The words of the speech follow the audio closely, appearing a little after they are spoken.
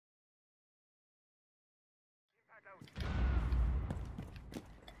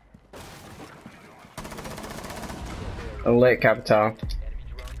Lit Capital.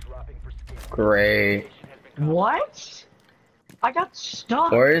 Great. What? I got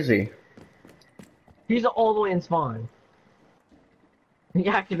stuck. Where is he? He's all the way in spawn. He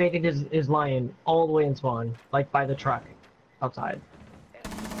activated his lion all the way in spawn, like by the truck outside.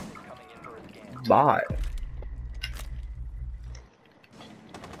 Bot.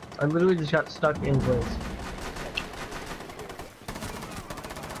 I literally just got stuck in place.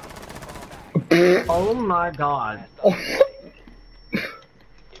 Oh my god.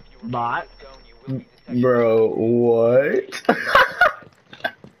 Bot. Bro, what?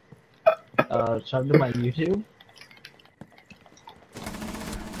 Sub to my YouTube.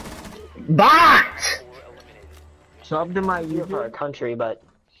 Bot! Sub to my For YouTube. a country, but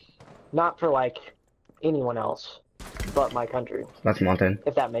not for like anyone else but my country. That's Mountain.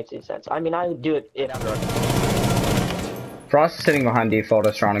 If that makes any sense. I mean, I would do it if. Frost is sitting behind default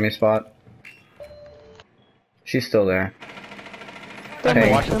astronomy spot. She's still there.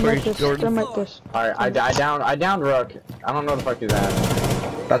 Hey. Watch it for you, Jordan. Alright, I downed Rook. I don't know the fuck he's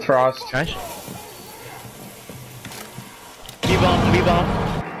at. That's Frost. Nice. B-bomb.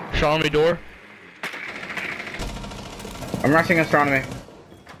 Astronomy door. I'm rushing astronomy.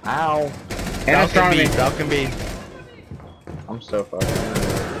 Ow. And astronomy. Falcon B. I'm so fucking.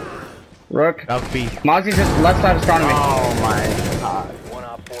 Rook. Falcon B. Mozzie's just left side astronomy. Oh my god. One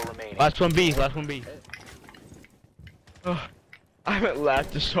op 4 remaining. Last one B. Last one B. Oh, I haven't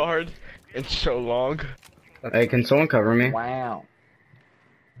laughed this hard in so long. Hey, can someone cover me? Wow.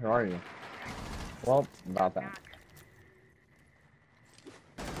 Who are you? Well, about that.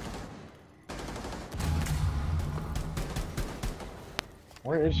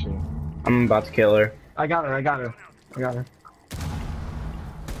 Where is she? I'm about to kill her. I got her.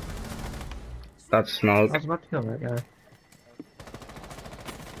 That's smoke. I was about to kill that guy.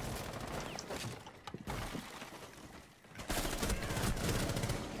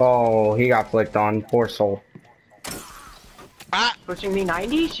 Oh, he got flicked on. Poor soul. Pushing me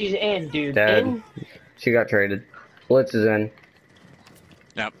 90? She's in, dude. Dead. In. She got traded. Blitz is in.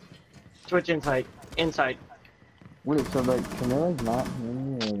 Yep. Switch insight. Insight. Wait, so like Camilla's not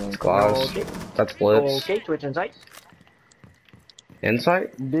in or like Claws. Okay. That's Blitz. Okay, switch insight.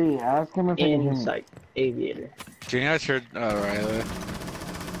 Insight? D, ask him if he can hear me. Insight. Aviator. Can you guys hear Riley?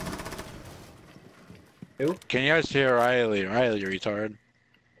 Who? Can you guys hear Riley? Riley, you retard.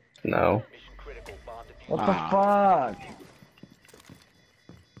 No. What the fuck?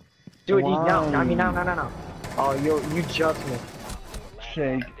 Do it, Why? no. I mean, no. Oh, you just missed.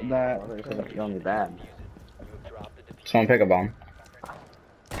 Shake that. You're only bad. Someone pick a bomb.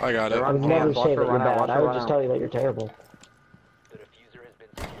 I got it. I would never say that you're bad. I would just tell you that you're terrible.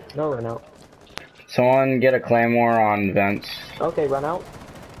 No, run out. Someone get a claymore on vents. Okay, run out.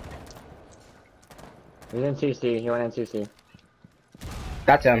 He's in CC. He went in CC.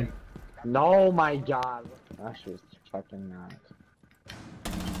 That's him. No, my god. Oh, she's fucking not.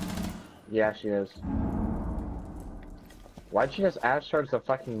 Yeah, she is. Why'd she just ash charge the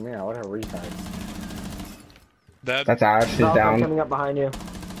fucking mirror? What a retard. That That's Ash. She's Val, I'm down. coming up behind you.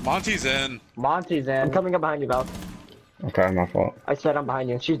 Monty's in. Monty's in. I'm coming up behind you, Val. Okay, my fault. I said I'm behind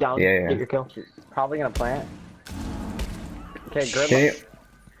you. She's down. Yeah. Get your kill. Probably gonna plant. Okay, Shit. gridlock.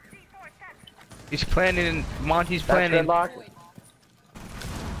 He's planning. Monty's That's planning. gridlock.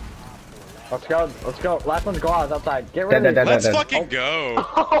 Let's go. Last one's Glass outside. Get rid of Dead. me. Let's fucking go.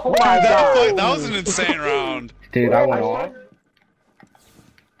 Oh my god. That was an insane round. Dude, I went off.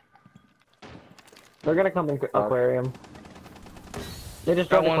 They're gonna come in aquarium. They just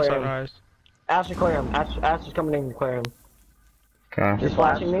Got got one aquarium. sunrise. Ash aquarium. Ash is coming in aquarium. Okay. You're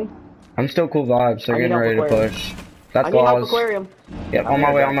flashing me? I'm still cool vibes. They're I need getting ready to aquarium. push. That's I need help Glass. aquarium. Yep, on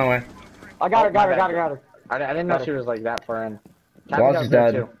my way. I got her, got my her. bad. I didn't know she was like that far in. Glass is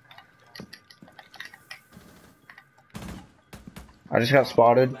dead. I just got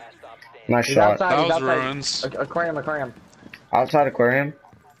spotted. Nice He's shot. outside. That He's was outside. ruins. Aquarium. Outside aquarium.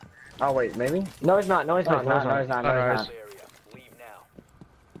 Oh wait, maybe? No, he's not. No, he's not. No, he's not. Sunrise.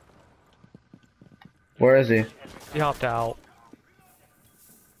 Where is he? He hopped out.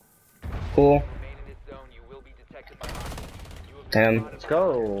 Cool. Him. Let's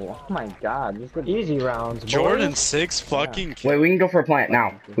go. Oh my god, these good. Easy rounds, boys. Jordan 6 fucking Wait, we can go for a plant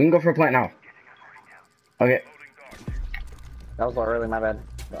now. Okay. That was a little early, my bad.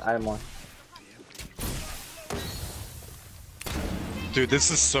 But I had more. Dude,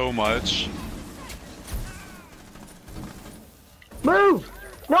 this is so much. Move!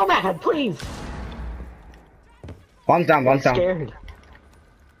 Nomad, please! Bombs down. I'm scared.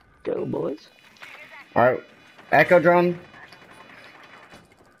 Go, boys.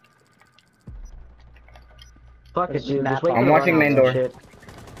 Fuck it, dude. Just wait I'm for the watching runouts main and door. shit.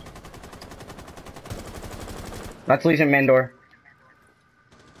 That's Legion main door.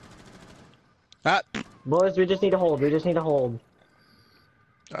 Ah, Boys, we just need to hold. We just need to hold.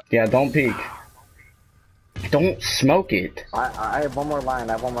 Yeah, don't peek. Don't smoke it. I have one more line.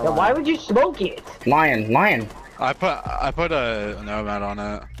 I have one more Yeah, line. why would you smoke it? Lion. I put a nomad on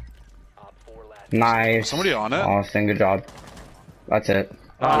it. Nice. Somebody on it? Austin, good job. That's it.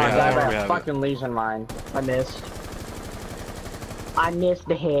 Oh, we I have died it, by we a have fucking Legion mine. I missed. I missed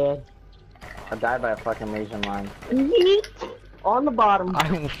the head. I died by a fucking Legion mine. Yeet! On the bottom.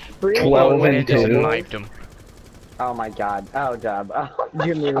 I 12 went and in and 2. sniped him. Oh my god. Oh, job. Oh my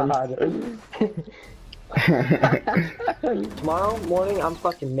Jimmy. god. Tomorrow morning, I'm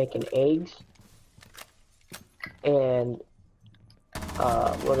fucking making eggs. And,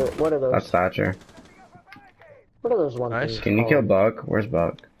 what are those? That's Thatcher. What are those ones? Nice. Can you kill Buck? Where's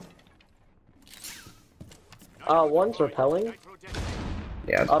Buck? One's repelling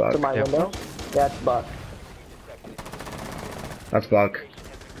Yeah, it's up Buck. to my Yep. window. That's Buck. That's Buck.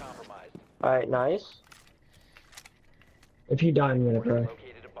 Alright, nice. If you die, I'm gonna cry.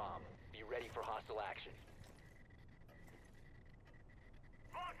 Located a bomb. Be ready for hostile action.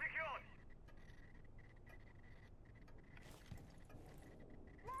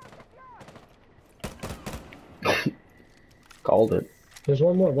 Called it. There's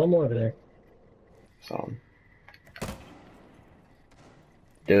one more over there. So.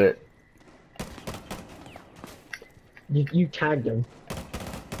 Do it. You tagged him.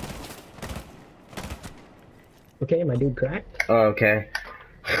 Okay, my dude cracked. Oh, okay.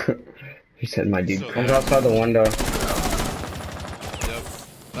 He said my dude So comes bad. outside the window. Yep.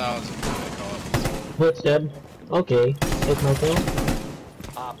 That was a good call. What's dead? Okay, take my kill.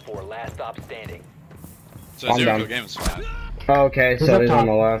 Op 4, last stop standing. So I'm 0 done. kill game is fine. Oh, okay, Who's so up he's top? on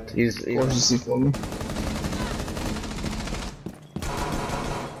the left. He's Op 4,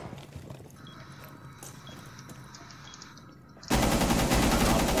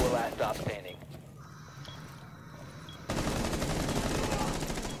 last stop standing.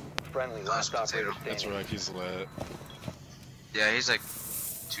 Friendly, last operator That's standing. right, he's lit. Yeah, he's like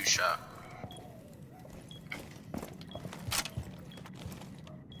 2 shot.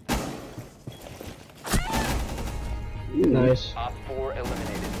 Nice. Op 4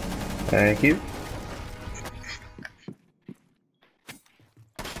 eliminated. Thank you.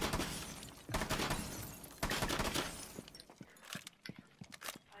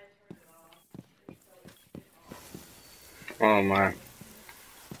 Oh my.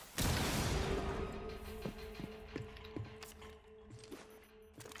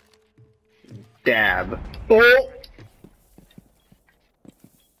 Dab. Oh!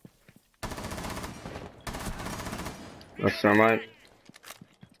 That's thermite.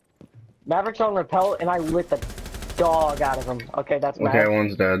 Maverick's on repel, and I lit the dog out of him. Okay, that's Okay, bad.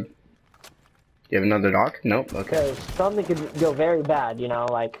 one's dead. You have another doc? Nope. Okay. Because something could go very bad, you know,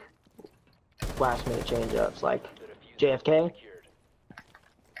 like last minute change ups, like JFK.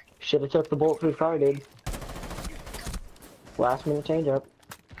 Should have took the bulletproof car, dude. Last minute change up.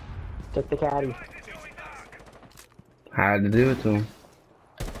 Took the caddy. Had to do it to him.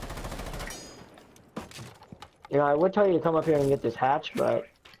 You know, I would tell you to come up here and get this hatch, but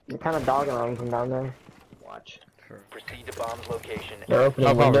you're kind of dogging on him from down there. Watch. Proceed to bomb's location. They're opening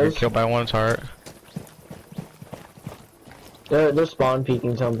I'll probably windows. get killed by one's heart. They're spawn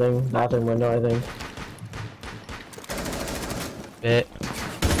peeking something. Bathroom window, I think. Bit.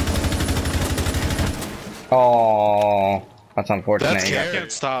 Oh, that's unfortunate. That's He got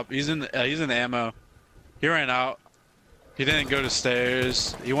can't stop. He's in ammo. He ran out. He didn't go to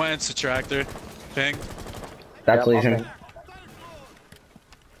stairs. He went into tractor. Ping. That's Yep, Legion. okay.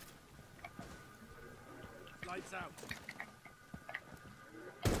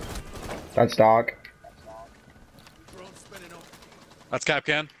 That's Doc. That's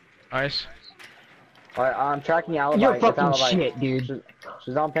Capcan. Nice. Alright, I'm tracking Alibi. You're with fucking Alibi. shit, dude.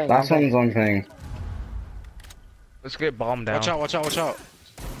 She's on ping. Last on ping. one's on thing. Let's get bombed down. Watch out, watch out, watch out.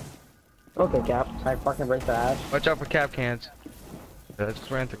 Okay, Cap. I fucking break the ash. Watch out for cap cans. I just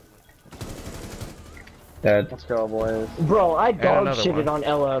ran through. Dead. Let's go, boys. Bro, I dog another shitted one. on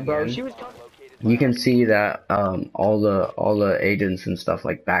Ella, bro. Again? She was. You can see that all the agents and stuff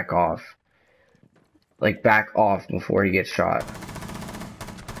like back off. Like back off before he gets shot.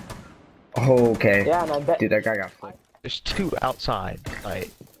 Oh, okay. Yeah, and I bet. Dude, that guy got flipped. There's 2 outside.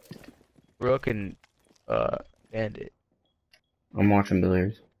 Like Rook and Bandit. I'm watching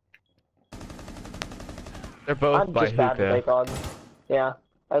billiards. They're both I'm by just bad with hookah. ACOG. Yeah,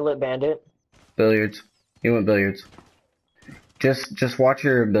 I lit Bandit. Billiards. He went billiards. Just watch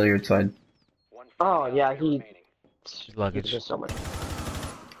your billiard side. Oh yeah, he Luggage. There's so much.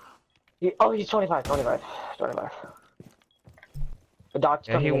 Oh, he's 25. The doc's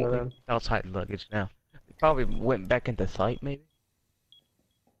Yeah, coming he in the went room. outside luggage now. He probably went back into sight, maybe.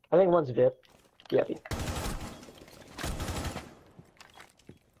 I think one's VIP. Yeah. 4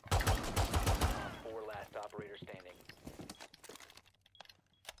 last operator standing.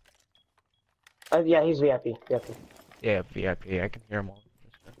 Yeah, he's VIP. Yeah, VIP. I can hear him all.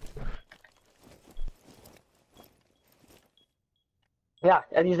 Yeah,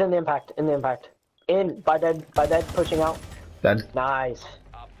 and he's in the impact. In by dead pushing out. Dead. Nice.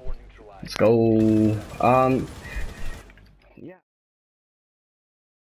 Op 4 neutralized. Let's go.